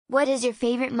What is your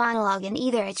favorite monologue in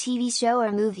either a TV show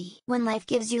or movie? When life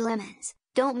gives you lemons,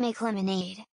 don't make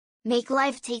lemonade. Make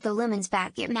life take the lemons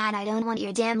back. Get mad, I don't want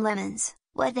your damn lemons.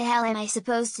 What the hell am I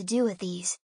supposed to do with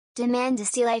these? Demand to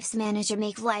see life's manager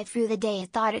make life through the day.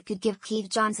 It thought it could give Keith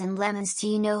Johnson lemons. Do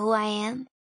you know who I am?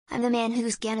 I'm the man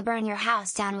who's gonna burn your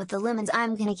house down with the lemons.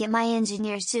 I'm gonna get my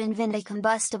engineers to invent a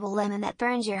combustible lemon that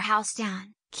burns your house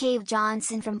down. Cave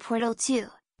Johnson from Portal 2,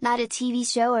 not a TV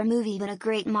show or movie but a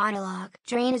great monologue.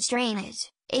 Drainage, drainage,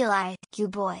 Eli, you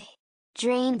boy.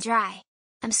 Drain dry.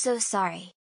 I'm so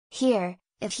sorry. Here,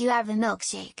 if you have a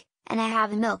milkshake, and I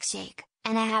have a milkshake,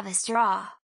 and I have a straw.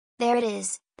 There it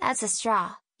is, that's a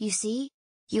straw, you see?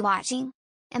 You watching?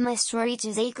 And my straw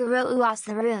reaches across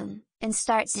the room, and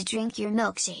starts to drink your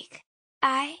milkshake.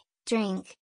 I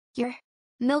drink your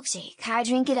milkshake. I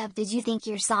drink it up. Did you think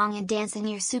your song and dance and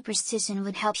your superstition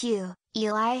would help you,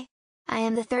 Eli? I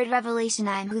am the third revelation.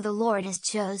 I am who the Lord has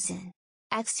chosen.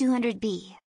 Acts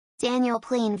 200b. Daniel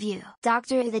Plainview.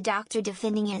 Doctor the doctor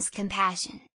defending his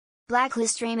compassion.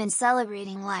 Blacklist Raymond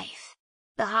celebrating life.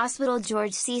 The hospital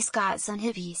George C. Scott's on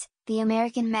hippies, the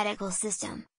American medical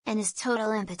system, and his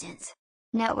total impotence.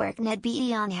 Network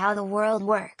NetBE on how the world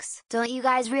works. Don't you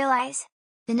guys realize?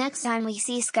 The next time we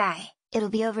see Sky, it'll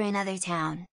be over another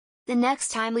town. The next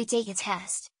time we take a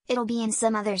test, it'll be in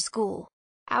some other school.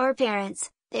 Our parents,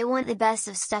 they want the best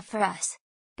of stuff for us.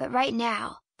 But right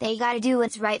now, they gotta do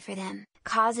what's right for them,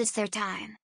 'cause it's their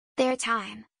time. Their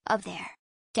time, up there.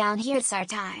 Down here it's our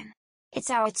time. It's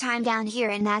our time down here,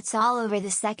 and that's all over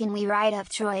the second we ride up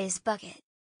Troy's bucket.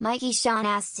 Mikey Sean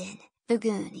Astin, The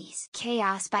Goonies.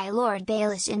 Chaos by Lord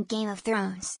Baelish in Game of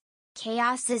Thrones.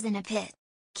 Chaos isn't a pit.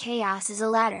 Chaos is a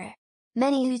ladder.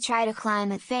 Many who try to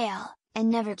climb it fail, and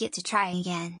never get to try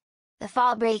again. The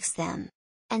fall breaks them.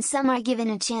 And some are given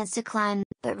a chance to climb,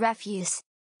 but refuse.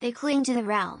 They cling to the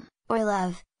realm, or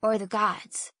love, or the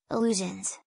gods,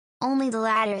 illusions. Only the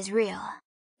ladder is real.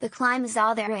 The climb is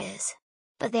all there is.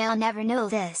 But they'll never know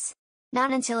this.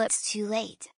 Not until it's too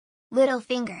late.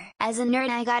 Littlefinger. As a nerd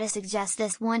I gotta suggest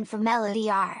this one from Melody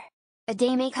R. A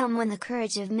day may come when the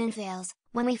courage of men fails,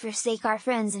 when we forsake our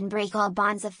friends and break all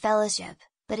bonds of fellowship,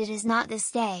 but it is not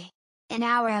this day. An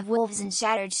hour of wolves and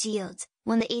shattered shields,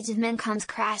 when the age of men comes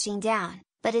crashing down,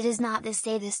 but it is not this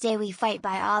day we fight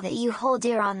by all that you hold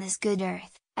dear on this good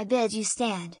earth. I bid you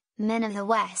stand, men of the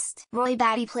West. Roy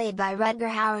Batty played by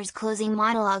Rutger Hauer's closing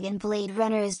monologue in Blade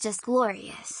Runner is just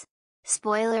glorious.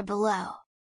 Spoiler below.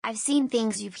 I've seen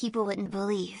things you people wouldn't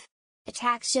believe.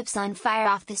 Attack ships on fire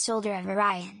off the shoulder of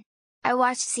Orion. I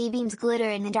watched sea-beams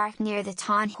glitter in the dark near the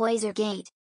Tannhäuser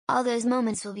Gate. All those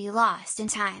moments will be lost in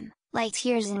time, like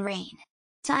tears in rain.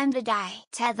 Time to die.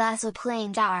 Ted Lasso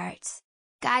playing darts.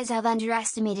 Guys have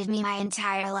underestimated me my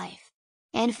entire life.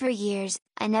 And for years,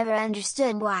 I never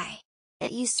understood why.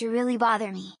 It used to really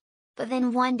bother me. But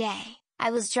then one day, I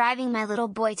was driving my little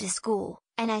boy to school,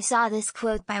 and I saw this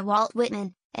quote by Walt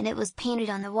Whitman, and it was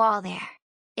painted on the wall there.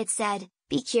 It said,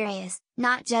 "Be curious,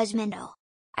 not judgmental."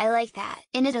 I like that.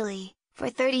 In Italy, for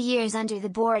 30 years under the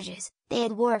Borgias, they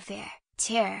had warfare,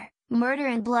 terror, murder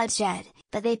and bloodshed,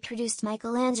 but they produced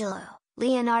Michelangelo,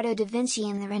 Leonardo da Vinci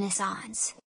and the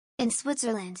Renaissance. In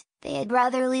Switzerland, they had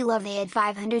brotherly love. They had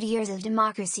 500 years of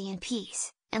democracy and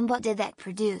peace, and what did that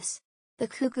produce? The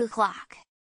Cuckoo Clock.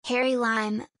 Harry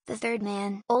Lime, the third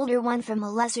man, older one from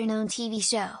a lesser-known TV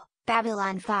show,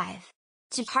 Babylon 5.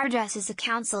 Jakar addresses the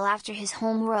council after his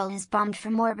home world is bombed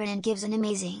from orbit and gives an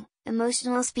amazing,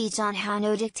 emotional speech on how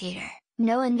no dictator,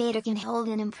 no invader can hold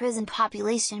an imprisoned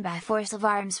population by force of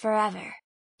arms forever.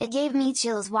 It gave me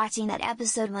chills watching that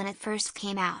episode when it first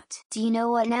came out. Do you know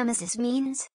what Nemesis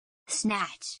means?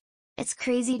 Snatch. It's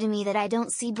crazy to me that I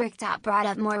don't see Bricktop brought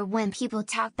up more when people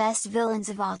talk best villains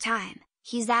of all time.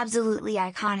 He's absolutely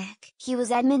iconic. He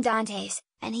was Edmond Dantes,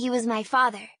 and he was my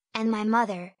father, and my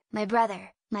mother, my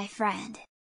brother, my friend.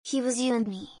 He was you and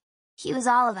me. He was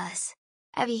all of us.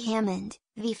 Evie Hammond,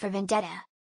 V for Vendetta.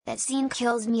 That scene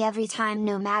kills me every time,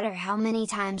 no matter how many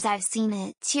times I've seen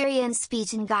it. Tyrion's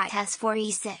speech in GOT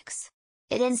S46.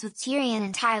 It ends with Tyrion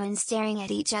and Tywin staring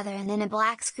at each other and then a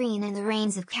black screen and the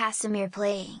Reigns of Castamere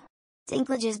playing.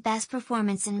 Dinklage's best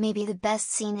performance and maybe the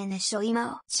best scene in the show.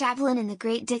 Emo Chaplin in The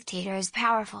Great Dictator is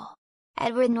powerful.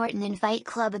 Edward Norton in Fight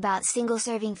Club about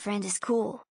single-serving friend is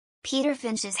cool. Peter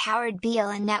Finch's Howard Beale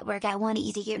in Network I Want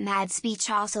You to Get Mad speech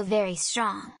also very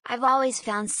strong. I've always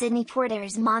found Sidney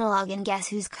Poitier's monologue in Guess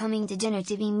Who's Coming to Dinner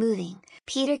to be moving.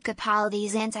 Peter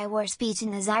Capaldi's anti-war speech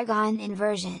in the Zygon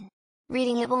inversion.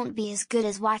 Reading it won't be as good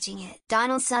as watching it.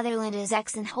 Donald Sutherland as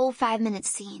X in whole 5-minute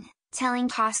scene, telling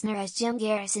Costner as Jim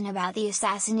Garrison about the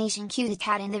assassination coup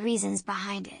d'etat and the reasons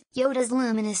behind it. Yoda's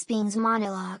luminous beings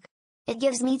monologue. It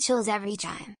gives me chills every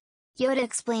time. Yoda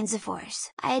explains the Force.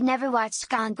 I had never watched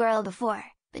Gone Girl before,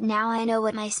 but now I know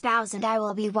what my spouse and I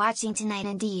will be watching tonight.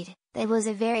 Indeed, that was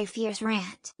a very fierce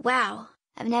rant. Wow,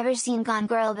 I've never seen Gone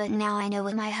Girl, but now I know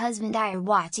what my husband and I are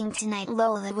watching tonight.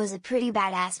 Lol, that was a pretty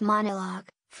badass monologue,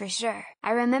 for sure.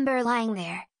 I remember lying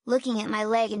there, looking at my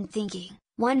leg and thinking,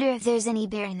 wonder if there's any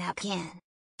beer in that can.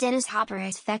 Dennis Hopper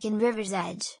is feckin' River's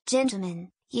Edge. Gentlemen,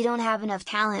 you don't have enough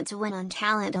talent to win on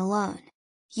talent alone.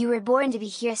 You were born to be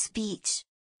here. Speech.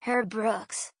 Herb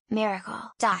Brooks, Miracle.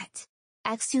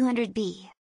 X200B.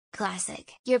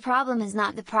 Classic. Your problem is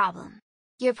not the problem.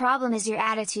 Your problem is your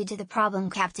attitude to the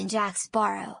problem. Captain Jack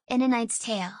Sparrow. In A Knight's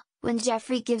Tale, when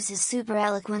Geoffrey gives his super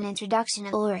eloquent introduction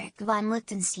of Ulrich von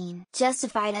Liechtenstein,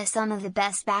 justified as some of the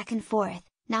best back and forth,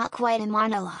 not quite a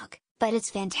monologue, but it's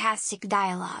fantastic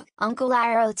dialogue. Uncle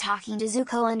Iroh talking to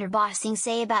Zuko under Bossing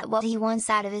say about what he wants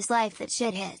out of his life that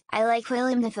should hit. I like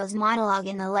William Dafoe's monologue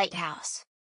in The Lighthouse.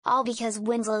 All because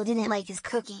Winslow didn't like his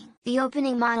cooking. The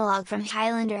opening monologue from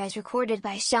Highlander as recorded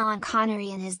by Sean Connery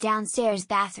in his downstairs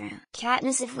bathroom.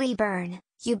 Katniss, if we burn,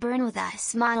 you burn with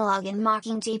us. Monologue in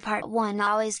Mockingjay Part 1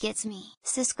 always gets me.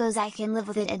 Sisko's I can live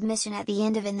with it admission at the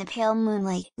end of In the Pale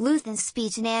Moonlight. Luthen's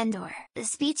speech in Andor. The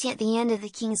speech at the end of the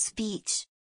King's Speech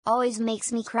always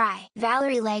makes me cry.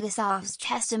 Valery Legasov's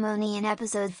testimony in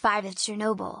Episode 5 of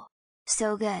Chernobyl.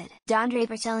 So good. Don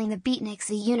Draper telling the Beatniks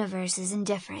the universe is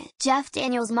indifferent. Jeff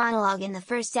Daniels' monologue in the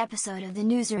first episode of The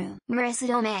Newsroom. Marissa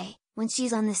Tomei, when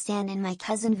she's on the stand in My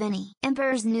Cousin Vinny.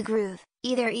 Emperor's New Groove,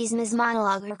 either Yzma's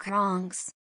monologue or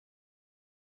Krong's.